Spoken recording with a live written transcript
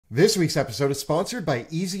This week's episode is sponsored by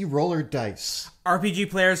Easy Roller Dice. RPG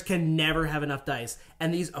players can never have enough dice,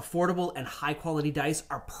 and these affordable and high-quality dice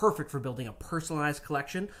are perfect for building a personalized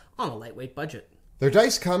collection on a lightweight budget. Their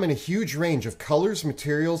dice come in a huge range of colors,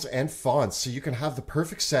 materials, and fonts, so you can have the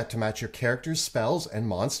perfect set to match your characters, spells, and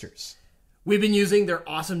monsters. We've been using their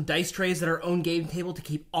awesome dice trays at our own game table to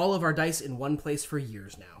keep all of our dice in one place for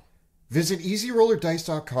years now. Visit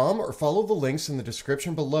EasyRollerDice.com or follow the links in the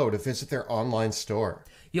description below to visit their online store.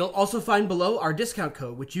 You'll also find below our discount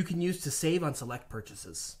code, which you can use to save on select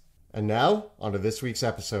purchases. And now, on to this week's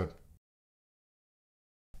episode.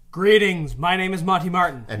 Greetings, my name is Monty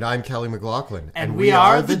Martin. And I'm Kelly McLaughlin. And we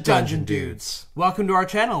are the Dungeon Dudes. Welcome to our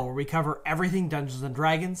channel where we cover everything Dungeons &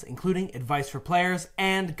 Dragons, including advice for players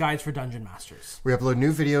and guides for Dungeon Masters. We upload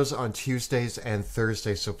new videos on Tuesdays and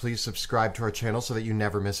Thursdays, so please subscribe to our channel so that you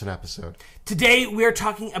never miss an episode. Today we are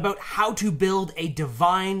talking about how to build a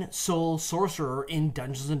Divine Soul Sorcerer in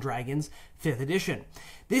Dungeons & Dragons 5th edition.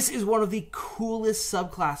 This is one of the coolest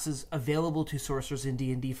subclasses available to sorcerers in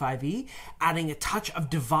D&D 5e, adding a touch of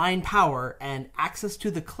divine power and access to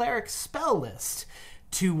the cleric spell list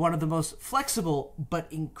to one of the most flexible but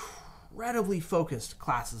incredibly focused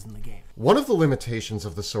classes in the game. One of the limitations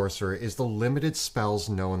of the sorcerer is the limited spells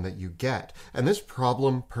known that you get, and this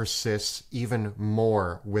problem persists even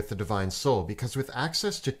more with the Divine Soul, because with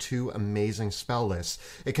access to two amazing spell lists,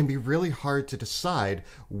 it can be really hard to decide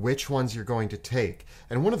which ones you're going to take.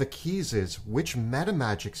 And one of the keys is which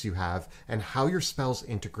metamagics you have and how your spells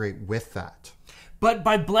integrate with that. But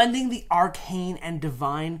by blending the arcane and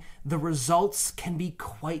divine, the results can be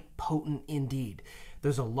quite potent indeed.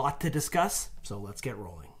 There's a lot to discuss, so let's get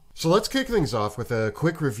rolling. So let's kick things off with a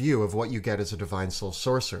quick review of what you get as a Divine Soul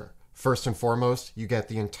Sorcerer. First and foremost, you get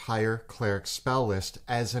the entire cleric spell list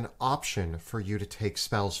as an option for you to take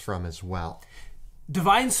spells from as well.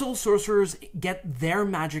 Divine Soul Sorcerers get their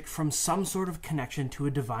magic from some sort of connection to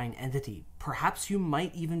a divine entity. Perhaps you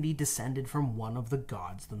might even be descended from one of the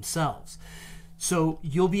gods themselves. So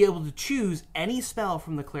you'll be able to choose any spell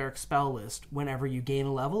from the cleric spell list whenever you gain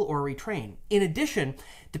a level or retrain. In addition,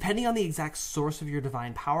 depending on the exact source of your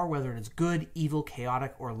divine power, whether it is good, evil,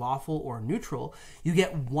 chaotic, or lawful, or neutral, you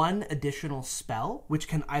get one additional spell, which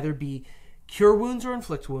can either be Cure Wounds or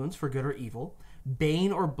Inflict Wounds for good or evil,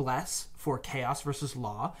 Bane or Bless for chaos versus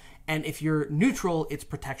law, and if you're neutral, it's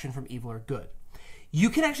protection from evil or good. You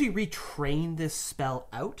can actually retrain this spell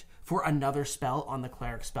out for another spell on the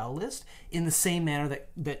cleric spell list in the same manner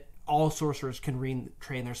that all sorcerers can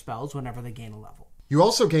retrain their spells whenever they gain a level. You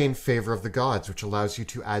also gain Favor of the Gods, which allows you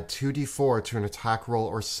to add 2d4 to an attack roll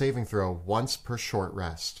or saving throw once per short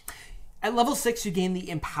rest. At level 6, you gain the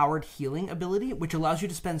Empowered Healing ability, which allows you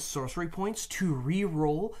to spend sorcery points to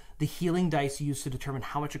re-roll the healing dice used to determine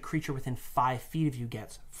how much a creature within 5 feet of you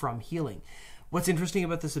gets from healing. What's interesting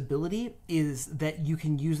about this ability is that you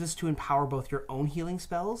can use this to empower both your own healing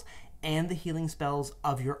spells and the healing spells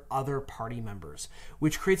of your other party members,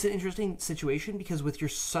 which creates an interesting situation because with your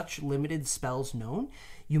such limited spells known,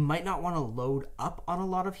 you might not want to load up on a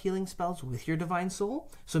lot of healing spells with your Divine Soul,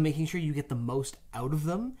 so making sure you get the most out of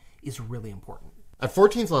them is really important. At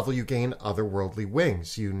 14th level, you gain Otherworldly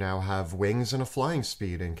Wings. You now have wings and a flying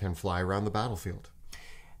speed and can fly around the battlefield.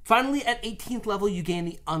 Finally, at 18th level, you gain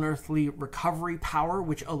the Unearthly Recovery power,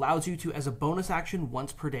 which allows you to, as a bonus action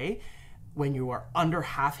once per day, when you are under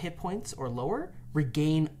half hit points or lower,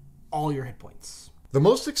 regain all your hit points. The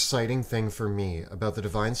most exciting thing for me about the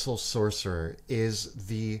Divine Soul Sorcerer is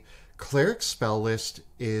the cleric spell list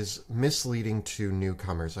is misleading to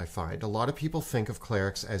newcomers, I find. A lot of people think of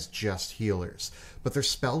clerics as just healers, but their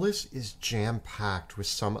spell list is jam-packed with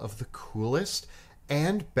some of the coolest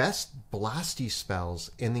and best blasty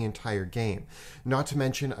spells in the entire game. Not to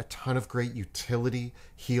mention a ton of great utility,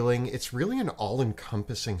 healing. It's really an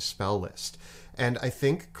all-encompassing spell list. And I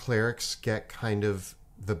think clerics get kind of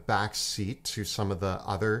the back seat to some of the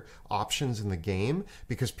other options in the game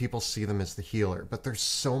because people see them as the healer. But there's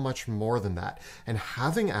so much more than that. And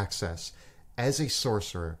having access as a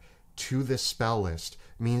sorcerer to this spell list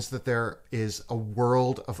means that there is a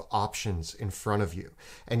world of options in front of you.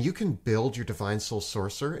 And you can build your Divine Soul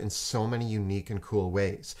Sorcerer in so many unique and cool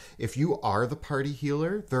ways. If you are the party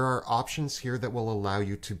healer, there are options here that will allow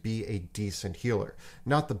you to be a decent healer.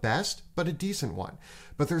 Not the best, but a decent one.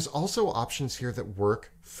 But there's also options here that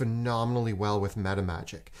work phenomenally well with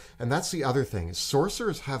metamagic. And that's the other thing, is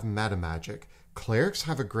sorcerers have metamagic, clerics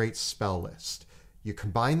have a great spell list. You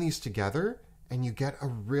combine these together, and you get a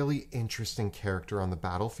really interesting character on the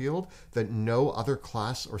battlefield that no other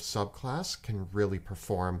class or subclass can really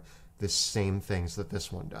perform the same things that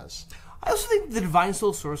this one does. I also think the Divine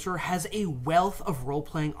Soul Sorcerer has a wealth of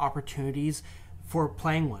role-playing opportunities for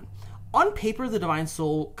playing one. On paper, the Divine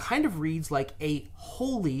Soul kind of reads like a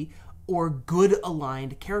holy or good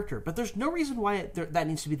aligned character, but there's no reason why that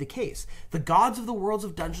needs to be the case. The gods of the worlds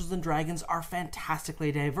of Dungeons and Dragons are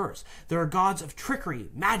fantastically diverse. There are gods of trickery,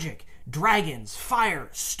 magic, dragons, fire,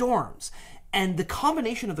 storms, and the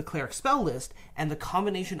combination of the cleric spell list and the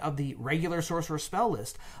combination of the regular sorcerer spell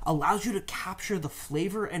list allows you to capture the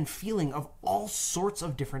flavor and feeling of all sorts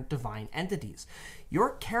of different divine entities.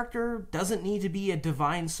 Your character doesn't need to be a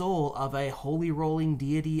divine soul of a holy rolling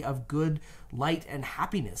deity of good, light, and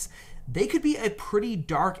happiness. They could be a pretty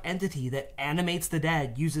dark entity that animates the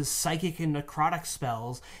dead, uses psychic and necrotic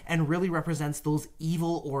spells, and really represents those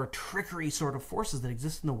evil or trickery sort of forces that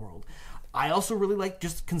exist in the world. I also really like,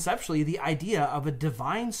 just conceptually, the idea of a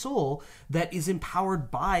divine soul that is empowered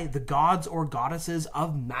by the gods or goddesses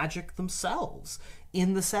of magic themselves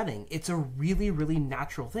in the setting. It's a really, really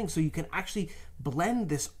natural thing. So you can actually blend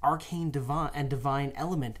this arcane divine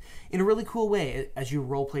element in a really cool way as you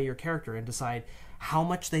roleplay your character and decide how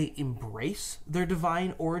much they embrace their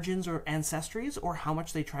divine origins or ancestries, or how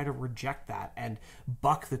much they try to reject that and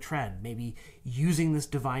buck the trend, maybe using this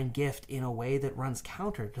divine gift in a way that runs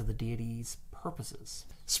counter to the deity's purposes.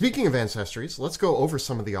 Speaking of ancestries, let's go over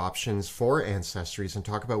some of the options for ancestries and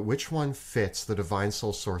talk about which one fits the Divine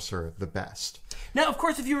Soul Sorcerer the best. Now, of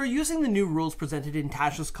course, if you are using the new rules presented in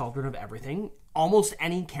Tasha's Cauldron of Everything, almost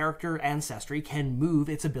any character ancestry can move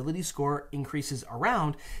its ability score increases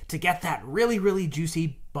around to get that really, really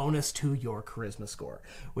juicy bonus to your charisma score,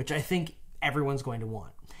 which I think everyone's going to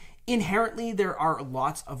want. Inherently, there are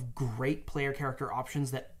lots of great player character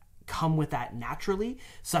options that come with that naturally,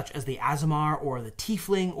 such as the Aasimar or the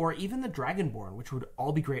Tiefling or even the Dragonborn, which would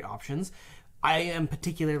all be great options. I am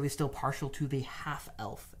particularly still partial to the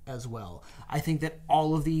half-elf as well. I think that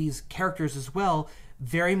all of these characters as well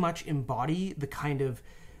very much embody the kind of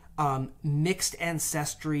mixed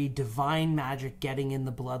ancestry, divine magic getting in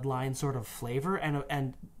the bloodline sort of flavor, and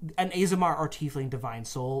an Aasimar or Tiefling Divine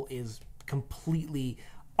Soul is completely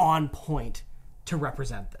on point to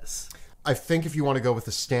represent this. I think if you want to go with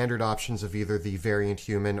the standard options of either the variant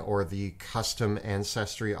human or the custom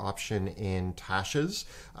ancestry option in Tasha's,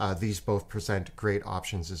 these both present great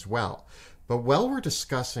options as well. But while we're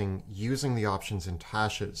discussing using the options in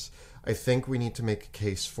Tasha's, I think we need to make a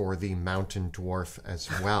case for the Mountain Dwarf as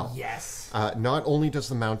well. Yes. Not only does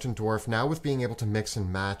the Mountain Dwarf, now with being able to mix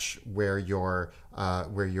and match where your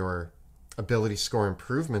ability score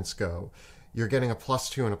improvements go, you're getting a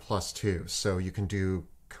 +2 and a +2. So you can do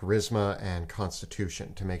Charisma and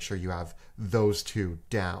Constitution to make sure you have those two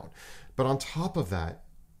down. But on top of that,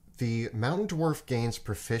 the Mountain Dwarf gains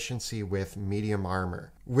proficiency with Medium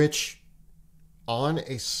Armor, which on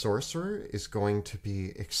a sorcerer is going to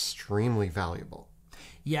be extremely valuable.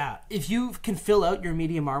 Yeah, if you can fill out your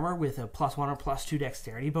medium armor with a +1 or +2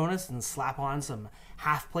 dexterity bonus and slap on some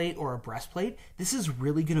half plate or a breastplate, this is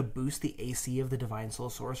really going to boost the AC of the Divine Soul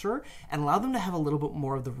Sorcerer and allow them to have a little bit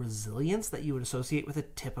more of the resilience that you would associate with a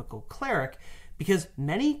typical cleric, because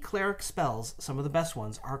many cleric spells, some of the best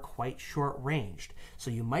ones, are quite short-ranged.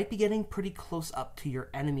 So you might be getting pretty close up to your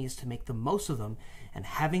enemies to make the most of them, and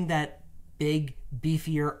having that big,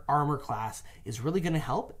 beefier armor class is really going to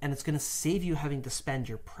help, and it's going to save you having to spend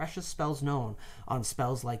your precious spells known on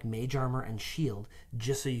spells like Mage Armor and Shield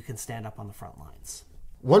just so you can stand up on the front lines.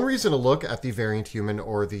 One reason to look at the variant human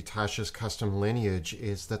or the Tasha's custom lineage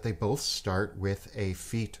is that they both start with a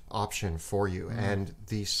feat option for you, and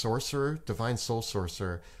the sorcerer, Divine Soul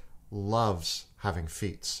Sorcerer, loves having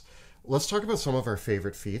feats. Let's talk about some of our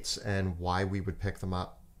favorite feats and why we would pick them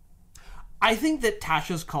up. I think that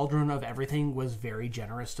Tasha's Cauldron of Everything was very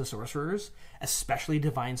generous to sorcerers, especially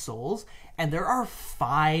Divine Souls, and there are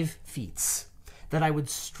 5 feats that I would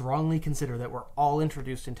strongly consider that were all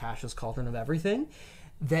introduced in Tasha's Cauldron of Everything,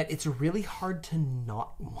 that it's really hard to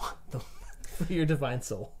not want them for your Divine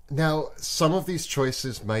Soul. Now, some of these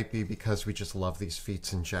choices might be because we just love these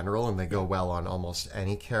feats in general, and they go well on almost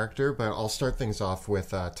any character, but I'll start things off with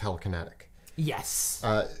Telekinetic. Yes.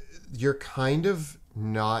 You're kind of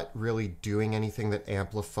not really doing anything that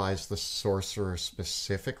amplifies the sorcerer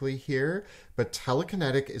specifically here, but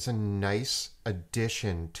Telekinetic is a nice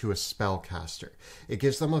addition to a spellcaster. It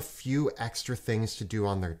gives them a few extra things to do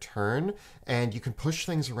on their turn, and you can push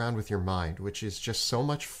things around with your mind, which is just so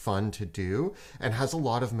much fun to do and has a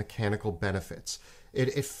lot of mechanical benefits.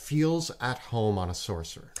 It feels at home on a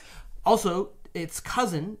sorcerer. Also, its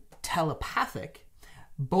cousin, Telepathic,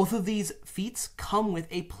 both of these feats come with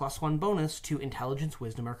a +1 bonus to Intelligence,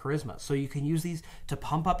 Wisdom, or Charisma. So you can use these to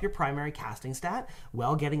pump up your primary casting stat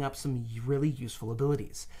while getting up some really useful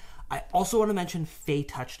abilities. I also want to mention Fey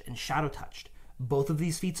Touched and Shadow Touched. Both of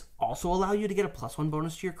these feats also allow you to get a +1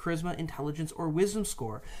 bonus to your charisma, intelligence, or wisdom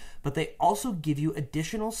score, but they also give you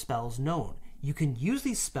additional spells known. You can use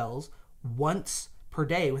these spells once per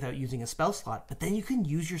day without using a spell slot, but then you can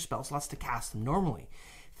use your spell slots to cast them normally.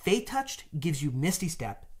 Fey Touched gives you Misty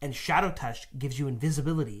Step, and Shadow Touched gives you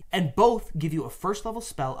Invisibility, and both give you a first level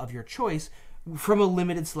spell of your choice from a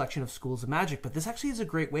limited selection of schools of magic. But this actually is a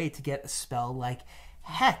great way to get a spell like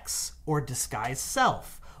Hex, or Disguise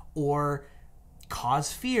Self, or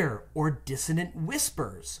Cause Fear, or Dissonant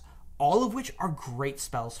Whispers, all of which are great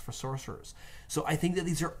spells for sorcerers. So I think that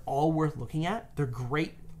these are all worth looking at. They're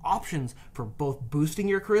great options for both boosting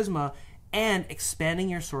your charisma and expanding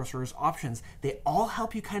your sorcerer's options. They all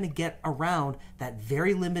help you kind of get around that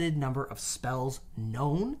very limited number of spells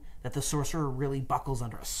known that the sorcerer really buckles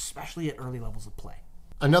under, especially at early levels of play.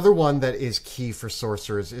 Another one that is key for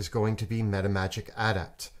sorcerers is going to be Metamagic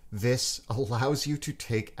Adept. This allows you to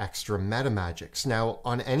take extra metamagics. Now,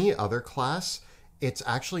 on any other class, it's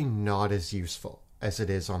actually not as useful as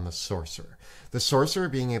it is on the sorcerer. The sorcerer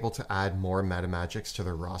being able to add more metamagics to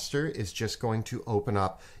their roster is just going to open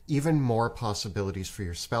up even more possibilities for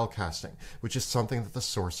your spell casting, which is something that the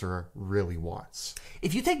sorcerer really wants.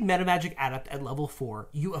 If you take Metamagic Adept at level 4,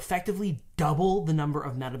 you effectively double the number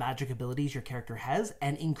of metamagic abilities your character has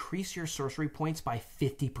and increase your sorcery points by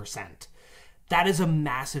 50%. That is a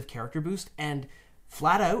massive character boost, and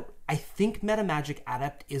flat out, I think Metamagic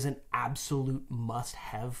Adept is an absolute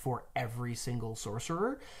must-have for every single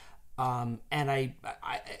sorcerer. And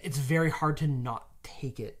it's very hard to not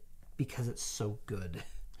take it because it's so good.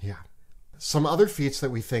 Yeah. Some other feats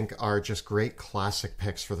that we think are just great classic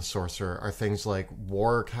picks for the sorcerer are things like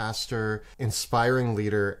Warcaster, Inspiring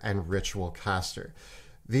Leader, and Ritual Caster.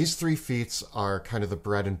 These three feats are kind of the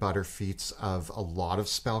bread and butter feats of a lot of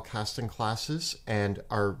spellcasting classes and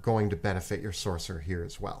are going to benefit your sorcerer here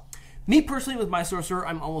as well. Me personally, with my sorcerer,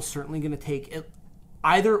 I'm almost certainly going to take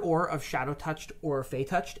either or of Shadow Touched or Fey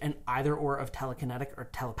Touched, and either or of Telekinetic or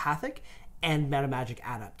Telepathic, and Metamagic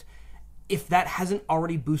Adept. If that hasn't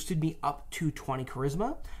already boosted me up to 20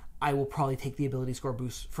 Charisma, I will probably take the ability score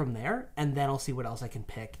boost from there, and then I'll see what else I can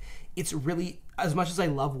pick. It's really, as much as I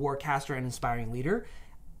love Warcaster and Inspiring Leader,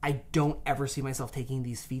 I don't ever see myself taking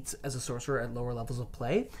these feats as a sorcerer at lower levels of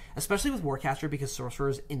play, especially with Warcaster, because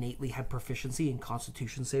sorcerers innately have proficiency in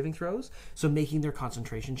Constitution saving throws, so making their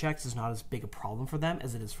concentration checks is not as big a problem for them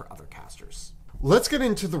as it is for other casters. Let's get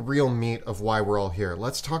into the real meat of why we're all here.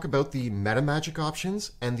 Let's talk about the metamagic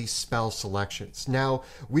options and the spell selections. Now,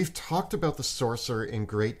 we've talked about the sorcerer in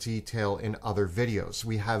great detail in other videos.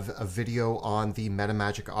 We have a video on the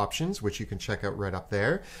metamagic options, which you can check out right up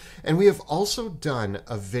there. And we have also done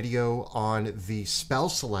a video on the spell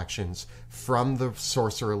selections from the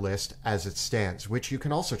sorcerer list as it stands, which you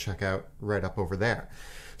can also check out right up over there.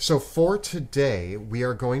 So for today, we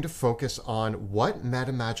are going to focus on what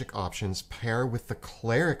metamagic options pair with the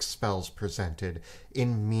cleric spells presented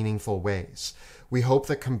in meaningful ways. We hope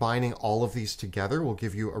that combining all of these together will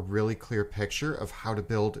give you a really clear picture of how to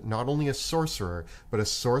build not only a sorcerer, but a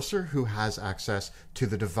sorcerer who has access to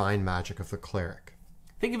the divine magic of the cleric.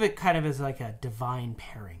 Think of it kind of as like a divine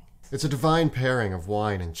pairing. It's a divine pairing of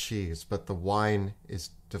wine and cheese, but the wine is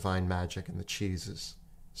divine magic and the cheese is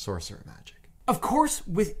sorcerer magic. Of course,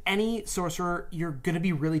 with any sorcerer, you're going to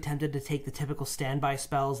be really tempted to take the typical standby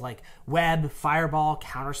spells like Web, Fireball,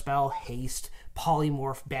 Counterspell, Haste,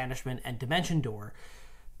 Polymorph, Banishment, and Dimension Door.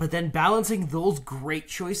 But then balancing those great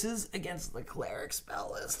choices against the cleric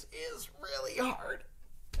spell list is really hard.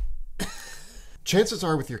 Chances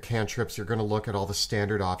are with your cantrips, you're going to look at all the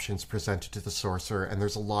standard options presented to the sorcerer, and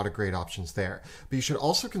there's a lot of great options there. But you should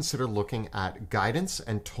also consider looking at Guidance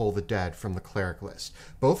and Toll the Dead from the cleric list.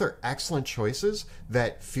 Both are excellent choices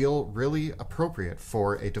that feel really appropriate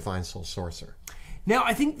for a Divine Soul sorcerer. Now,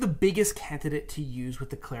 I think the biggest candidate to use with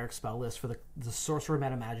the cleric spell list for the sorcerer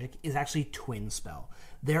metamagic is actually Twin Spell.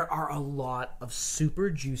 There are a lot of super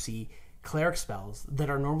juicy cleric spells that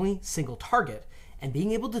are normally single target, and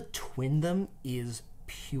being able to twin them is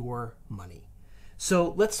pure money.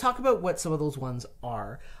 So let's talk about what some of those ones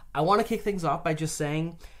are. I want to kick things off by just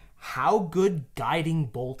saying how good Guiding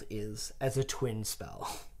Bolt is as a twin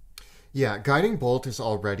spell. Yeah, Guiding Bolt is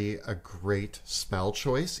already a great spell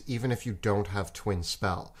choice, even if you don't have Twin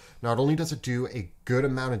Spell. Not only does it do a good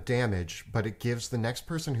amount of damage, but it gives the next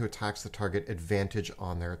person who attacks the target advantage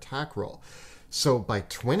on their attack roll. So by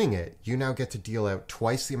twinning it, you now get to deal out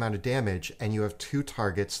twice the amount of damage, and you have two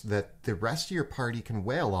targets that the rest of your party can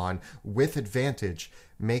wail on with advantage,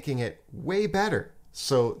 making it way better.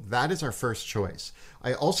 So that is our first choice.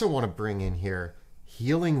 I also want to bring in here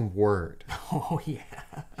Healing Word. Oh, yeah.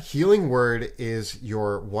 Healing Word is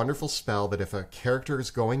your wonderful spell that if a character is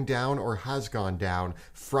going down or has gone down,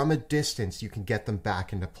 from a distance, you can get them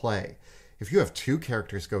back into play. If you have 2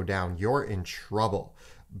 characters go down, you're in trouble.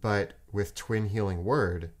 But with Twin Healing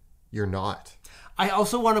Word, you're not. I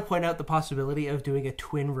also want to point out the possibility of doing a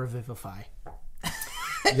twin revivify.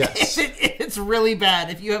 Yes. It's really bad.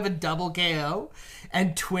 If you have a double KO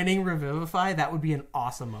and twinning revivify, that would be an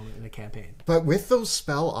awesome moment in a campaign. But with those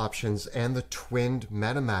spell options and the twinned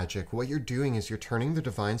metamagic, what you're doing is you're turning the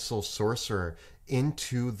Divine Soul Sorcerer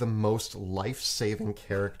into the most life-saving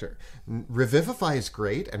character. Revivify is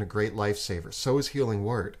great and a great lifesaver. So is Healing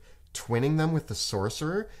Word. Twinning them with the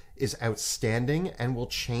Sorcerer is outstanding and will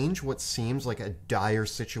change what seems like a dire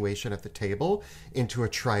situation at the table into a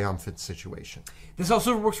triumphant situation. This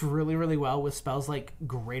also works really, really well with spells like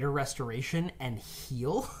Greater Restoration and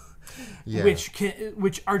Heal, Yeah.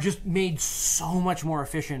 which are just made so much more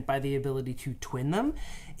efficient by the ability to twin them.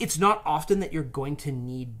 It's not often that you're going to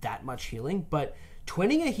need that much healing, but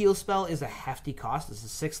twinning a heal spell is a hefty cost. It's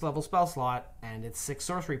a 6th level spell slot, and it's 6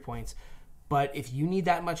 sorcery points. But if you need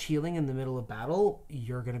that much healing in the middle of battle,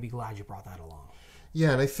 you're going to be glad you brought that along.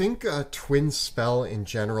 Yeah, and I think Twin Spell in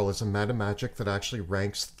general is a metamagic that actually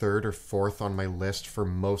ranks 3rd or 4th on my list for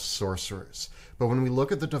most sorcerers. But when we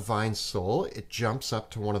look at the Divine Soul, it jumps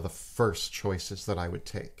up to one of the first choices that I would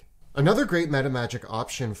take. Another great metamagic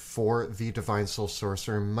option for the Divine Soul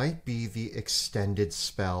Sorcerer might be the Extended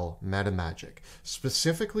Spell metamagic,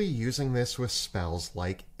 specifically using this with spells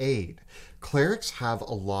like Aid. Clerics have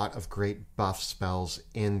a lot of great buff spells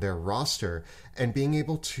in their roster, and being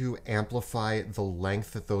able to amplify the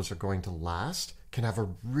length that those are going to last can have a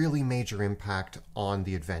really major impact on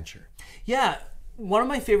the adventure. Yeah, one of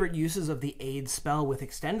my favorite uses of the Aid spell with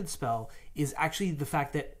Extended Spell is actually the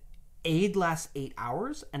fact that Aid lasts 8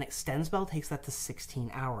 hours, and Extend Spell takes that to 16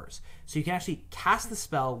 hours. So you can actually cast the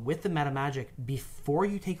spell with the metamagic before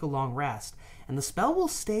you take a long rest, and the spell will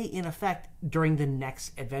stay in effect during the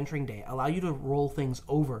next adventuring day, allow you to roll things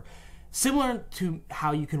over. Similar to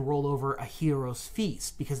how you can roll over a hero's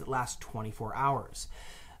feast, because it lasts 24 hours.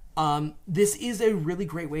 This is a really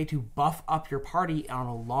great way to buff up your party on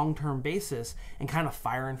a long-term basis and kind of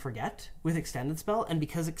fire and forget with Extended Spell. And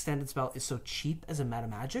because Extended Spell is so cheap as a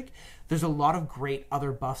metamagic, there's a lot of great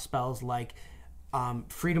other buff spells like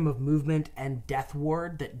Freedom of Movement and Death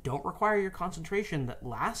Ward that don't require your concentration, that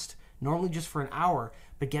last normally just for an hour,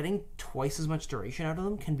 but getting twice as much duration out of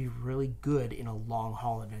them can be really good in a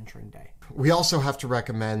long-haul adventuring day. We also have to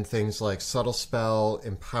recommend things like Subtle Spell,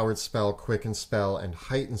 Empowered Spell, Quicken Spell, and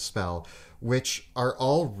Heightened Spell, which are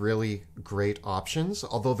all really great options,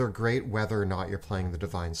 although they're great whether or not you're playing the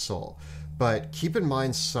Divine Soul. But keep in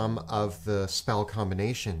mind some of the spell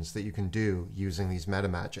combinations that you can do using these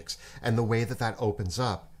metamagics, and the way that that opens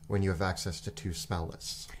up when you have access to 2 spell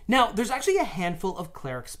lists. Now, there's actually a handful of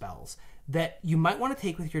cleric spells that you might want to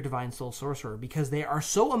take with your Divine Soul Sorcerer because they are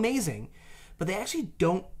so amazing, but they actually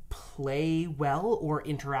don't play well or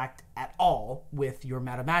interact at all with your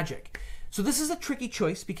metamagic. So this is a tricky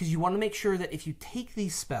choice because you want to make sure that if you take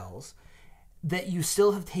these spells, that you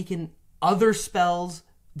still have taken other spells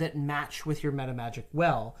that match with your metamagic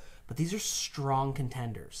well, but these are strong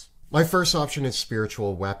contenders. My first option is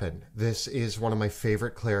Spiritual Weapon. This is one of my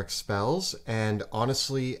favorite cleric spells, and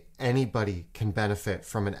honestly, anybody can benefit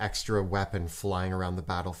from an extra weapon flying around the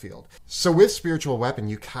battlefield. So with Spiritual Weapon,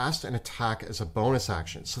 you cast an attack as a bonus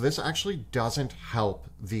action, so this actually doesn't help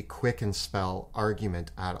the Quicken Spell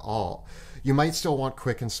argument at all. You might still want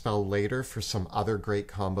Quicken Spell later for some other great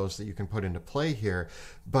combos that you can put into play here,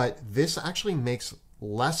 but this actually makes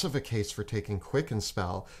less of a case for taking Quicken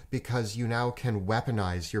Spell because you now can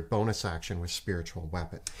weaponize your bonus action with Spiritual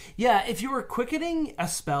Weapon. Yeah, if you were quickening a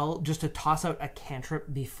spell just to toss out a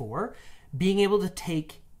cantrip before, being able to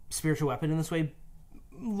take Spiritual Weapon in this way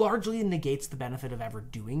largely negates the benefit of ever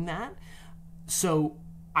doing that. So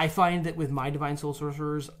I find that with my Divine Soul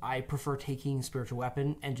Sorcerers, I prefer taking Spiritual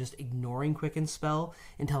Weapon and just ignoring Quicken Spell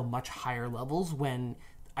until much higher levels when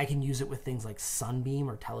I can use it with things like Sunbeam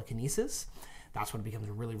or Telekinesis. That's when it becomes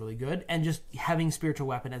really, really good. And just having Spiritual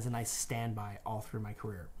Weapon as a nice standby all through my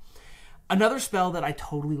career. Another spell that I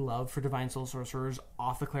totally love for Divine Soul Sorcerers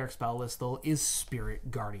off the Cleric spell list, though, is Spirit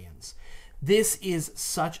Guardians. This is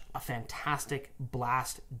such a fantastic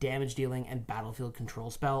blast, damage dealing, and battlefield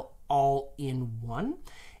control spell all in one.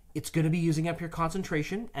 It's going to be using up your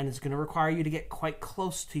concentration, and it's going to require you to get quite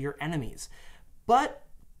close to your enemies. But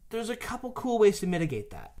there's a couple cool ways to mitigate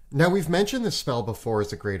that. Now, we've mentioned this spell before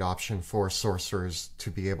as a great option for sorcerers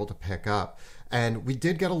to be able to pick up, and we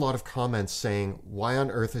did get a lot of comments saying, why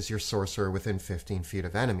on earth is your sorcerer within 15 feet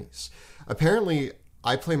of enemies? Apparently,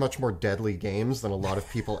 I play much more deadly games than a lot of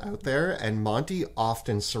people out there, and Monty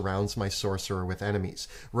often surrounds my sorcerer with enemies.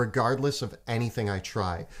 Regardless of anything I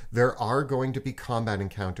try, there are going to be combat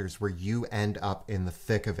encounters where you end up in the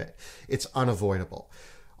thick of it. It's unavoidable.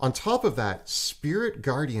 On top of that, Spirit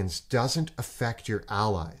Guardians doesn't affect your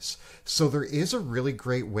allies. So there is a really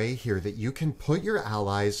great way here that you can put your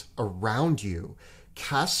allies around you,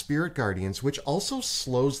 cast Spirit Guardians, which also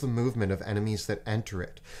slows the movement of enemies that enter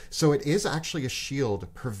it. So it is actually a shield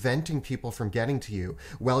preventing people from getting to you,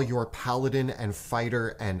 while your paladin and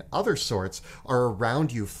fighter and other sorts are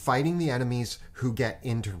around you fighting the enemies who get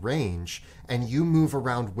into range, and you move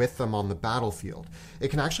around with them on the battlefield. It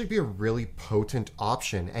can actually be a really potent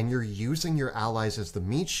option, and you're using your allies as the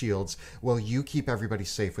meat shields while you keep everybody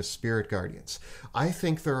safe with Spirit Guardians. I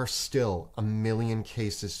think there are still a million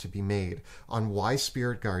cases to be made on why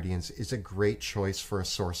Spirit Guardians is a great choice for a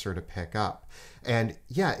sorcerer to pick up. And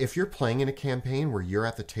yeah, if you're playing in a campaign where you're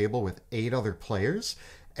at the table with 8 other players,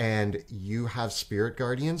 and you have Spirit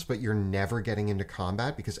Guardians, but you're never getting into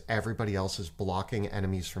combat because everybody else is blocking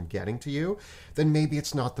enemies from getting to you, then maybe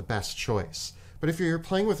it's not the best choice. But if you're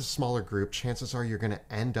playing with a smaller group, chances are you're going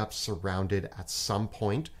to end up surrounded at some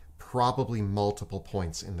point, probably multiple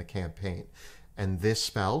points in the campaign. And this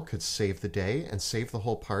spell could save the day and save the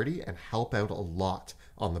whole party and help out a lot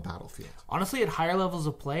on the battlefield. Honestly, at higher levels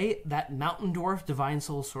of play, that Mountain Dwarf Divine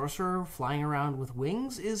Soul Sorcerer flying around with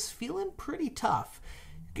wings is feeling pretty tough.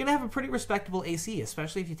 You're going to have a pretty respectable AC,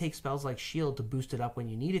 especially if you take spells like Shield to boost it up when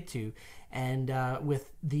you need it to. And with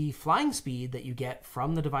the flying speed that you get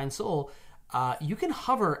from the Divine Soul, you can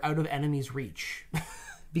hover out of enemies' reach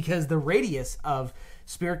because the radius of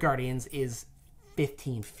Spirit Guardians is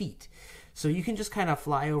 15 feet. So you can just kind of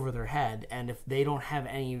fly over their head, and if they don't have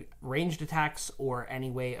any ranged attacks or any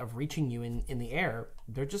way of reaching you in the air,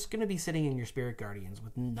 they're just going to be sitting in your Spirit Guardians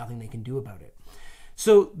with nothing they can do about it.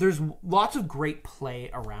 So there's lots of great play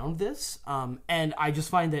around this, and I just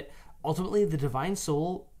find that ultimately the Divine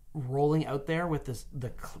Soul rolling out there with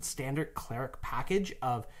the standard cleric package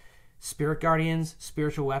of Spirit Guardians,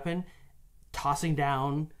 Spiritual Weapon, tossing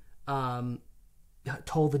down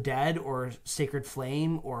Toll the Dead or Sacred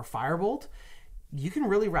Flame or Firebolt, you can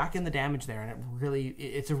really rack in the damage there, and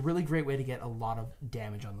it's a really great way to get a lot of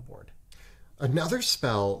damage on the board. Another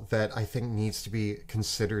spell that I think needs to be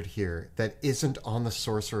considered here that isn't on the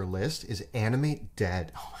sorcerer list is Animate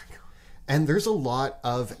Dead. Oh my god. And there's a lot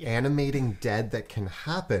of animating dead that can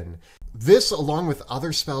happen. This, along with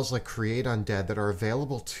other spells like Create Undead that are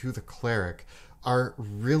available to the cleric, are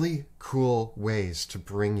really cool ways to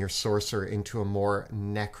bring your sorcerer into a more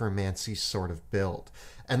necromancy sort of build.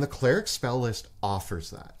 And the cleric spell list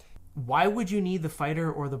offers that. Why would you need the fighter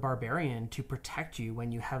or the barbarian to protect you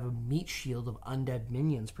when you have a meat shield of undead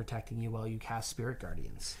minions protecting you while you cast Spirit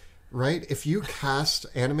Guardians? Right? If you cast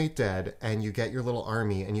Animate Dead and you get your little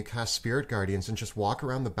army and you cast Spirit Guardians and just walk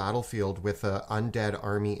around the battlefield with an undead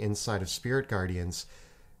army inside of Spirit Guardians,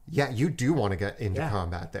 yeah, you do want to get into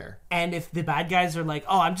combat there. And if the bad guys are like,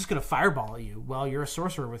 oh, I'm just going to fireball you, well, you're a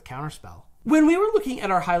sorcerer with counterspell. When we were looking at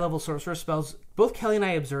our high-level sorcerer spells, both Kelly and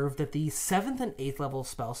I observed that the 7th and 8th level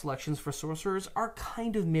spell selections for sorcerers are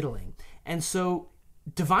kind of middling. And so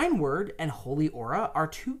Divine Word and Holy Aura are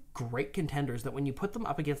 2 great contenders that when you put them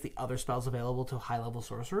up against the other spells available to high-level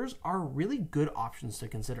sorcerers are really good options to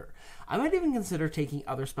consider. I might even consider taking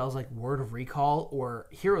other spells like Word of Recall or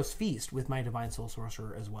Hero's Feast with my Divine Soul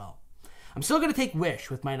Sorcerer as well. I'm still going to take Wish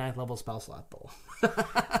with my 9th level spell slot, though.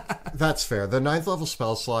 That's fair. The 9th level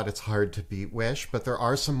spell slot, it's hard to beat Wish, but there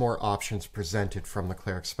are some more options presented from the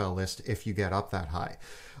cleric spell list if you get up that high.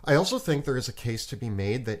 I also think there is a case to be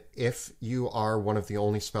made that if you are one of the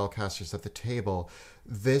only spellcasters at the table,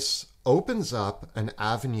 this opens up an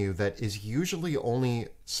avenue that is usually only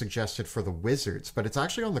suggested for the wizards, but it's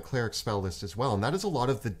actually on the cleric spell list as well, and that is a lot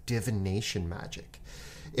of the divination magic.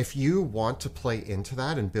 If you want to play into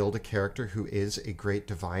that and build a character who is a great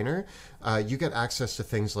diviner, you get access to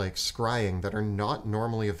things like scrying that are not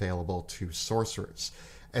normally available to sorcerers.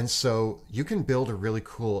 And so you can build a really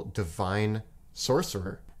cool divine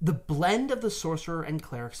sorcerer. The blend of the sorcerer and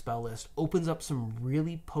cleric spell list opens up some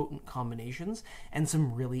really potent combinations and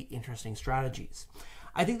some really interesting strategies.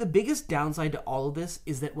 I think the biggest downside to all of this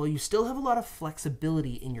is that while you still have a lot of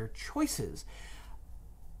flexibility in your choices,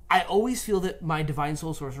 I always feel that my Divine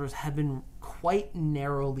Soul Sorcerers have been quite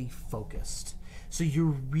narrowly focused. So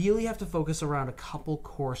you really have to focus around a couple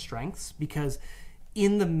core strengths, because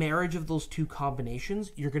in the marriage of those 2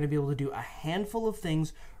 combinations, you're going to be able to do a handful of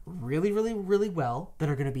things really, really, really well that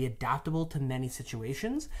are going to be adaptable to many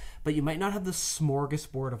situations, but you might not have the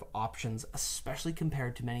smorgasbord of options, especially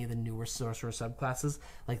compared to many of the newer sorcerer subclasses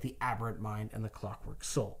like the Aberrant Mind and the Clockwork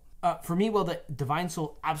Soul. For me, while the Divine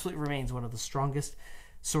Soul absolutely remains one of the strongest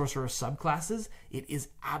sorcerer subclasses, it is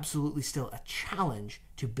absolutely still a challenge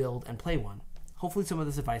to build and play one. Hopefully some of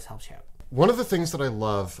this advice helps you out. One of the things that I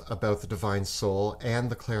love about the Divine Soul and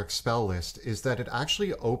the Cleric spell list is that it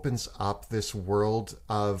actually opens up this world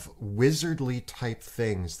of wizardly type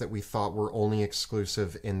things that we thought were only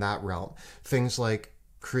exclusive in that realm. Things like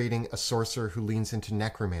creating a sorcerer who leans into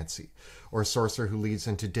necromancy, or a sorcerer who leads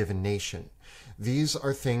into divination. These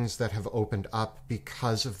are things that have opened up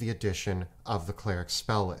because of the addition of the Cleric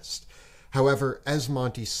spell list. However, as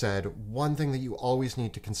Monty said, one thing that you always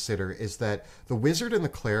need to consider is that the wizard and the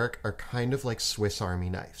cleric are kind of like Swiss Army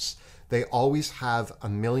knives. They always have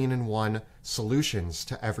 1,000,001 solutions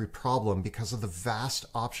to every problem because of the vast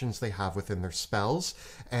options they have within their spells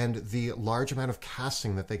and the large amount of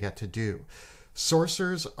casting that they get to do.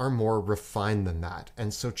 Sorcerers are more refined than that,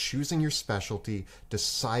 and so choosing your specialty,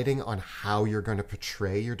 deciding on how you're going to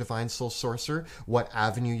portray your Divine Soul Sorcerer, what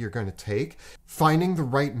avenue you're going to take, finding the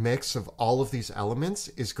right mix of all of these elements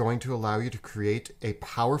is going to allow you to create a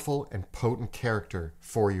powerful and potent character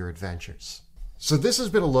for your adventures. So this has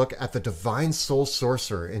been a look at the Divine Soul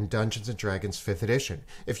Sorcerer in Dungeons & Dragons 5th edition.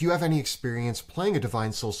 If you have any experience playing a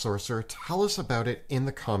Divine Soul Sorcerer, tell us about it in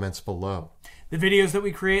the comments below. The videos that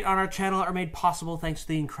we create on our channel are made possible thanks to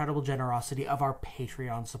the incredible generosity of our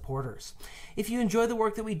Patreon supporters. If you enjoy the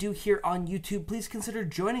work that we do here on YouTube, please consider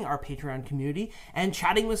joining our Patreon community and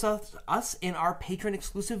chatting with us in our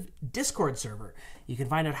Patreon-exclusive Discord server. You can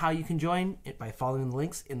find out how you can join it by following the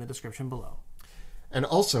links in the description below. And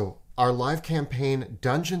also, our live campaign,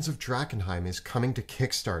 Dungeons of Drakkenheim, is coming to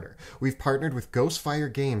Kickstarter. We've partnered with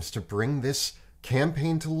Ghostfire Games to bring this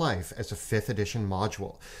campaign to life as a 5th edition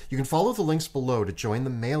module. You can follow the links below to join the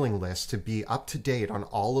mailing list to be up to date on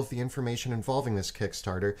all of the information involving this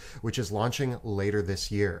Kickstarter, which is launching later this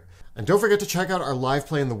year. And don't forget to check out our live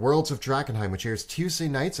play in the Worlds of Drakkenheim, which airs Tuesday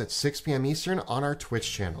nights at 6 p.m. Eastern on our Twitch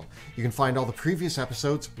channel. You can find all the previous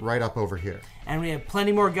episodes right up over here. And we have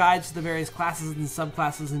plenty more guides to the various classes and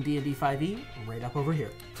subclasses in D&D 5e right up over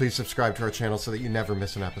here. Please subscribe to our channel so that you never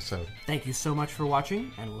miss an episode. Thank you so much for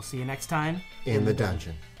watching, and we'll see you next time in the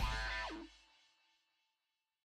dungeon.